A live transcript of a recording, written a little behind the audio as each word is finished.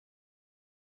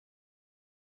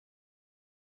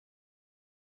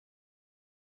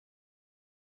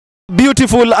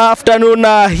beautiful afternoon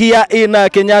here in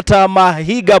Kenyatta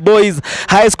Mahiga Boys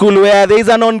High School, where there is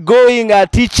an ongoing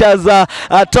teachers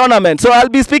tournament. So I'll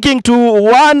be speaking to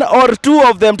one or two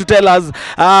of them to tell us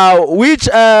which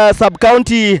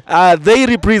sub-county they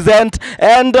represent,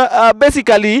 and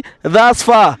basically thus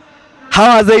far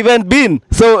how has the event been.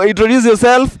 So introduce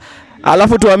yourself,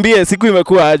 alafu tuambie siku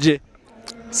imekuwa aje.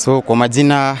 So kwa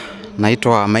majina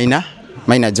naitwa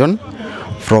Maina John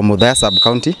from Udhaya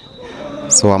sub-county.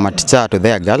 So I'm a teacher to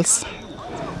their girls.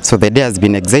 So the day has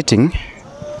been exciting.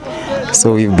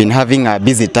 So we've been having a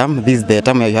busy term. This is the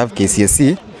time where you have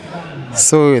KCSE.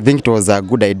 So I think it was a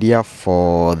good idea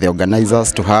for the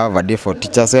organizers to have a day for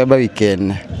teachers, whereby we can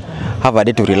have a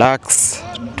day to relax,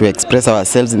 to express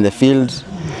ourselves in the field,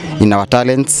 in our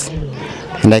talents.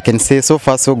 And I can say so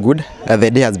far so good.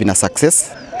 The day has been a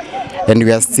success. And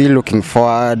we are still looking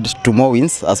forward to more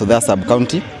wins as Udhaya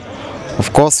sub-county.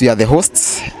 Of course, we are the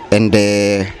hosts, and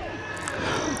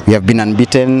we have been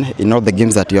unbeaten in all the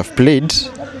games that we have played,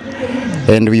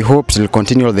 and we hope to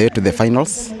continue all the way to the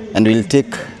finals, and we'll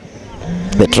take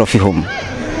the trophy home.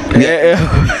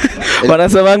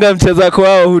 Wanasemanga mcheza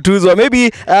kwao hutuzwa.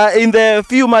 Maybe in the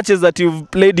few matches that you've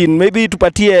played in, maybe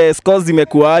tupatie scores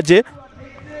zimekuaje?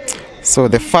 So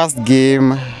the first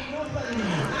game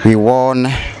we won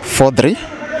 4-3.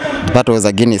 That was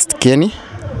against Kenny.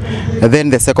 And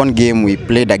then the second game we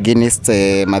played against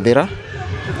Madeira,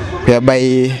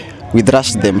 whereby we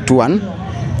thrashed them 2-1.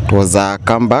 It was a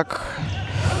comeback.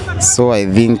 So I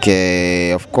think,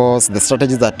 of course, the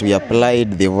strategies that we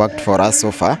applied, they worked for us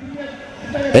so far.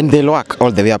 And they'll work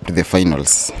all the way up to the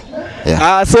finals.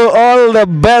 Yeah. So all the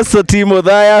best to Team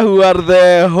Udhaya, who are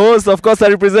the hosts, of course,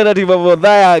 a representative of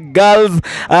Udhaya girls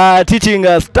teaching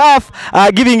staff,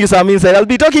 giving you some insight. I'll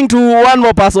be talking to one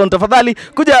more person. Tafadhali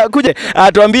kuja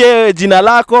tuambie jina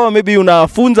lako, maybe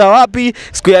unafunza wapi,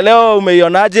 siku ya leo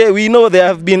umeionaje. We know there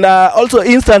have been also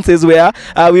instances where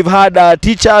we've had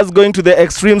teachers going to the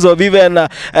extremes of even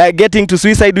getting to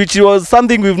suicide, which was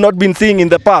something we've not been seeing in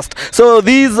the past. So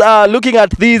these looking at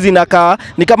these inakaa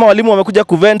ni kama walimu wamekuja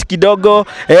kuvent kidogo,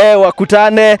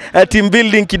 wakutane, team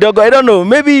building kidogo. I don't know,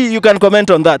 maybe you can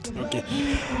comment on that. Okay.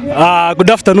 Good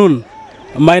afternoon.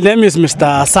 My name is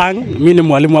Mr. Sang. Mimi ni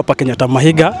mwalimu hapa Kenyatta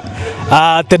Mahiga.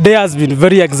 Today has been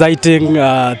very exciting.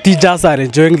 Teachers are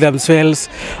enjoying themselves,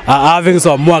 having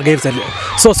some more games.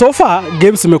 So far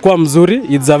games imekuwa mzuri.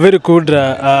 It's a very good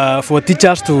for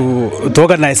teachers to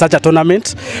organize such a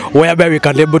tournament whereby we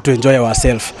can be able to enjoy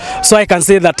ourselves. So I can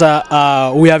say that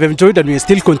we have enjoyed and we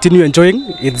still continue enjoying.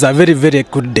 It's a very, very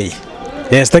good day.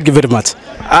 Yes, thank you very much.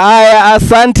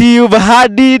 Asante, you've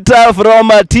had it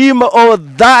from Team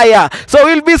Udhaya. So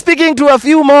we'll be speaking to a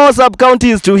few more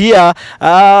sub-counties to hear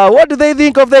what do they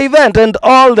think of the event, and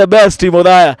all the best, Team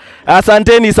Udhaya.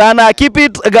 Asanteni sana. Keep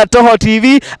it Gatoho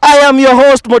TV. I am your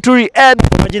host, Moturi Ed.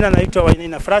 Majina naitwa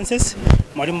Wainaina Francis,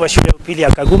 mwalimu wa shule ya upili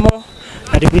ya Kagumo,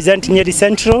 na represent Nyeri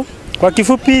Central. Kwa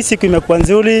kifupi, siku imekuwa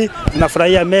nzuri,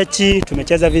 tunafurahia mechi,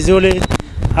 tumecheza vizuri.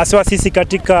 Haswa sisi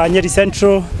katika Nyeri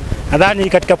Central, nadhani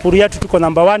katika puri yetu tuko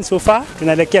number 1 so far,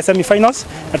 tunaelekea semi-finals,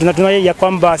 na tunatumai ya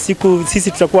kwamba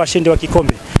sisi tutakuwa washindi wa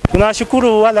kikombe.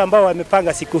 Tunashukuru wale ambao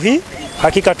wamepanga siku hii.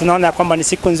 Hakika tunaona kwamba ni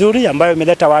siku nzuri ambayo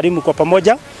imeleta walimu kwa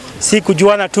pamoja. Si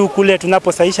kujuana tu kule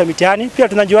tunaposahisha mitihani, pia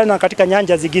tunajuana katika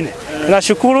nyanja zingine.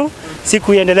 Tunashukuru,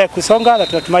 siku iendelee kusonga, na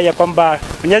tunatumai ya kwamba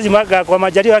kwa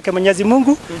majaliwa yake Mwenyezi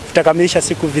Mungu tutakamilisha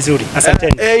siku vizuri.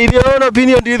 Asanteni. In your own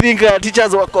opinion, do you think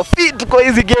teachers wako fit kwa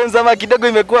hizi games, ama kidogo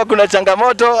imekuwa kuna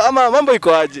changamoto, ama mambo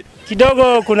iko aje?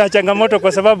 Kidogo kuna changamoto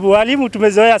kwa sababu walimu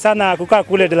tumezoea sana kukaa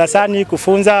kule darasani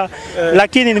kufunza,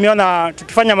 lakini nimeona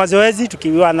tukifanya mazoezi,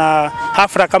 tukiwa na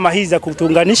hafla kama hizi za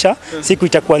kutuunganisha, siku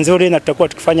itakuwa nzuri na tutakuwa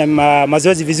tukifanya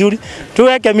mazoezi vizuri.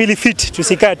 Tuweke mili fit,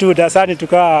 tusikae tu darasani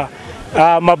tukaa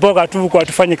maboga tu kwa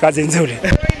tufanye kazi nzuri.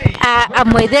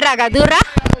 Amwedera Gadura,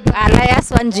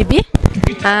 alias 1GB.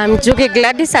 Juki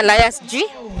Gladys, alias G.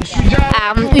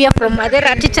 We are from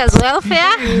Madeira Teachers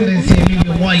Welfare,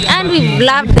 and we've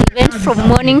loved the event from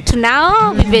morning to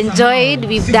now. We've enjoyed,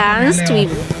 we've danced,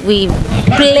 we've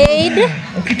played,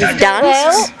 we've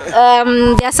danced.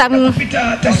 There are some,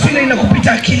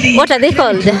 what are they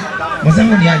called?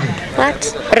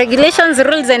 What? Regulations,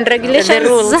 rules and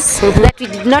regulations that we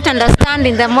did not understand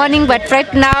in the morning, but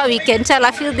right now we can tell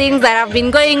a few things that have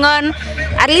been going on.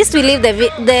 At least we leave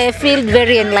the field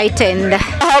very enlightened.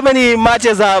 How many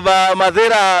matches have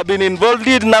Madeira been involved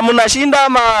in? Na munashinda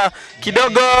ama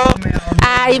kidogo?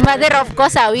 In Madeira, of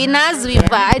course, are winners.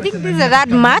 I think this is a third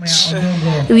match.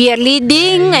 we are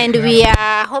leading, and we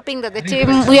are hoping that the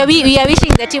team, we are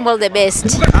wishing the team all the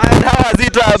best. And how has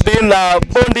it been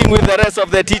bonding with the rest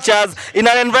of the teachers in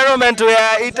an environment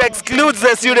where it excludes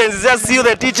the students, it's just you,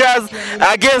 the teachers,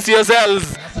 against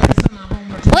yourselves?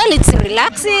 Well, it's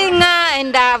relaxing,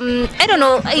 and I don't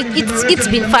know, it's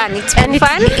been fun. It's been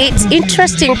fun. It's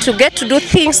interesting to get to do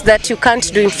things that you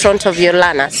can't do in front of your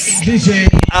learners.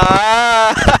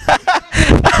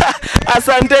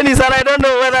 Asanteni sana. I don't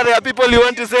know whether there are people you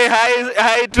want to say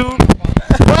hi to.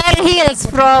 Well, heels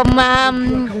from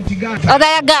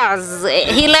other girls,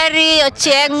 Hillary,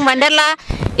 Ocheng, Mandela.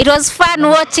 It was fun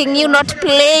watching you not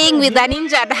playing with an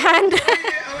injured hand.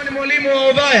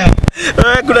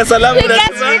 Biggest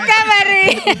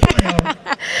recovery.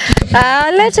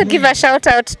 Let's give a shout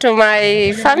out to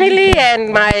my family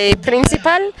and my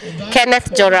principal,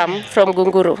 Kenneth Joram from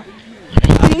Gunguru.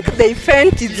 I think the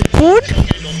event is good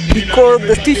because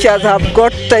the teachers have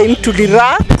got time to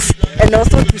relax and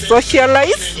also to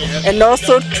socialize and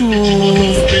also to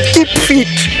keep fit.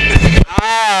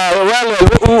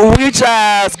 Well, which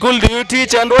school do you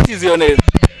teach and what is your name?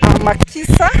 I'm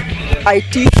Akisa. I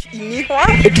teach in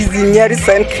Nyeri. It is in Nyeri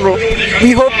Central.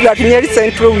 We hope that Nyeri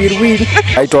Central will win.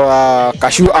 Naitwa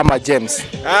Kashu ama James.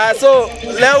 So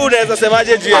leo unaweza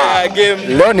semaje juu ya game?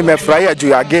 Leo nimefurahia juu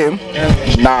ya game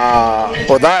na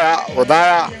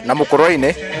Odhaya na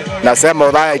Mukoroine. Nasema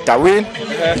Odhaya itawin.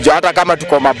 Hata kama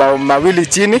tuko mabao mawili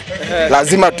chini,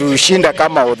 lazima tushinde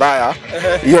kama Odhaya.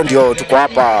 Hiyo ndio tuko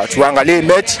hapa tuangalie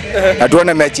mechi na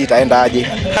tuone mechi itaenda aje.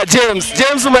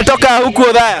 James umetoka huku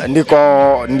Odhaya?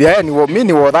 Mimi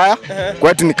ni Odhaya,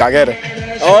 kwetu ni Kagere.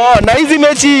 Na hizi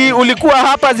mechi ulikuwa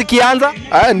hapa zikianza?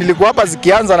 Nilikuwa hapa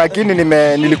zikianza, lakini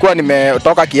nilikuwa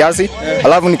nimetoka kiasi,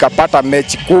 alafu nikapata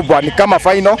mechi kubwa, ni kama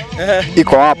final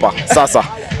iko hapa sasa.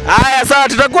 Haya, sawa,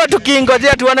 tutakuwa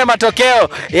tukingojea tuone matokeo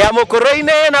ya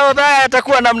Mukoroine na Odhaya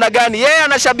yatakuwa namna gani. Yeye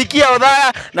anashabikia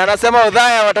Odhaya na anasema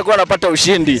Odhaya watakuwa wanapata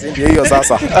ushindi. Hiyo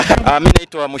sasa. Mimi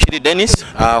naitwa Mushiri Dennis,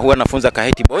 huwa nafunza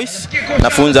Kaheti Boys,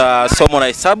 nafunza somo la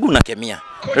hesabu na kemia.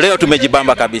 Leo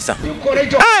tumejibamba kabisa.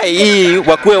 Hii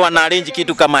wakuwe wana arrange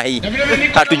kitu kama hii.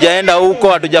 Hatujaenda huko,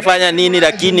 hatujafanya nini,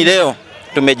 lakini leo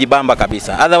tumejibamba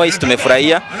kabisa. Otherwise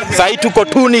tumefurahia. Sasa hii tuko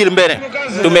 2-0 mbele.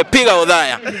 Tumepiga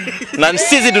Odhaya. Na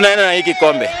sisi tunaenda na hiki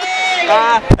kombe.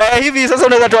 Hivi sasa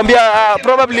unaweza tuambia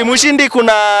probably mshindi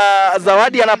kuna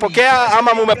zawadi anapokea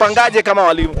ama mumepangaje kama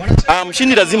walimu?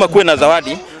 Mshindi lazima kuwe na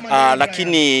zawadi.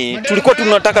 Lakini tulikuwa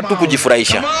tunataka tu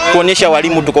kujifurahisha, kuonyesha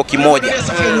walimu tuko kimoja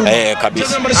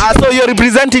kabisa. So you are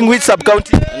representing which sub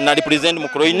county? Na represent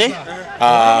Mukoroine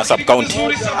sub county.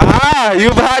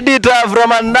 You've heard it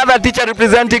from another teacher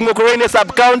representing Mukoroine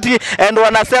sub county, and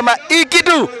wanasema hii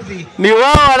kitu ni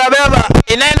wao wanabeba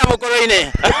inaenda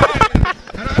Mukoroine.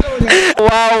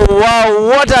 Wow,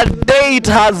 what a day it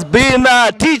has been.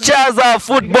 Teachers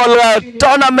football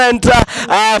tournament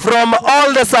from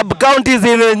all the sub-counties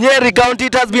in Nyeri County.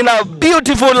 It has been a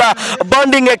beautiful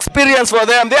bonding experience for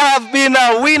them. There have been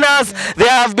winners, there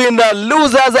have been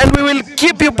losers, and we will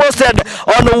keep you posted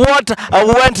on what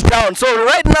went down. So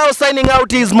right now signing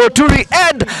out is Moturi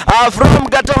Ed from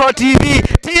Gatoho TV.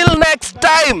 Till next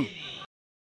time.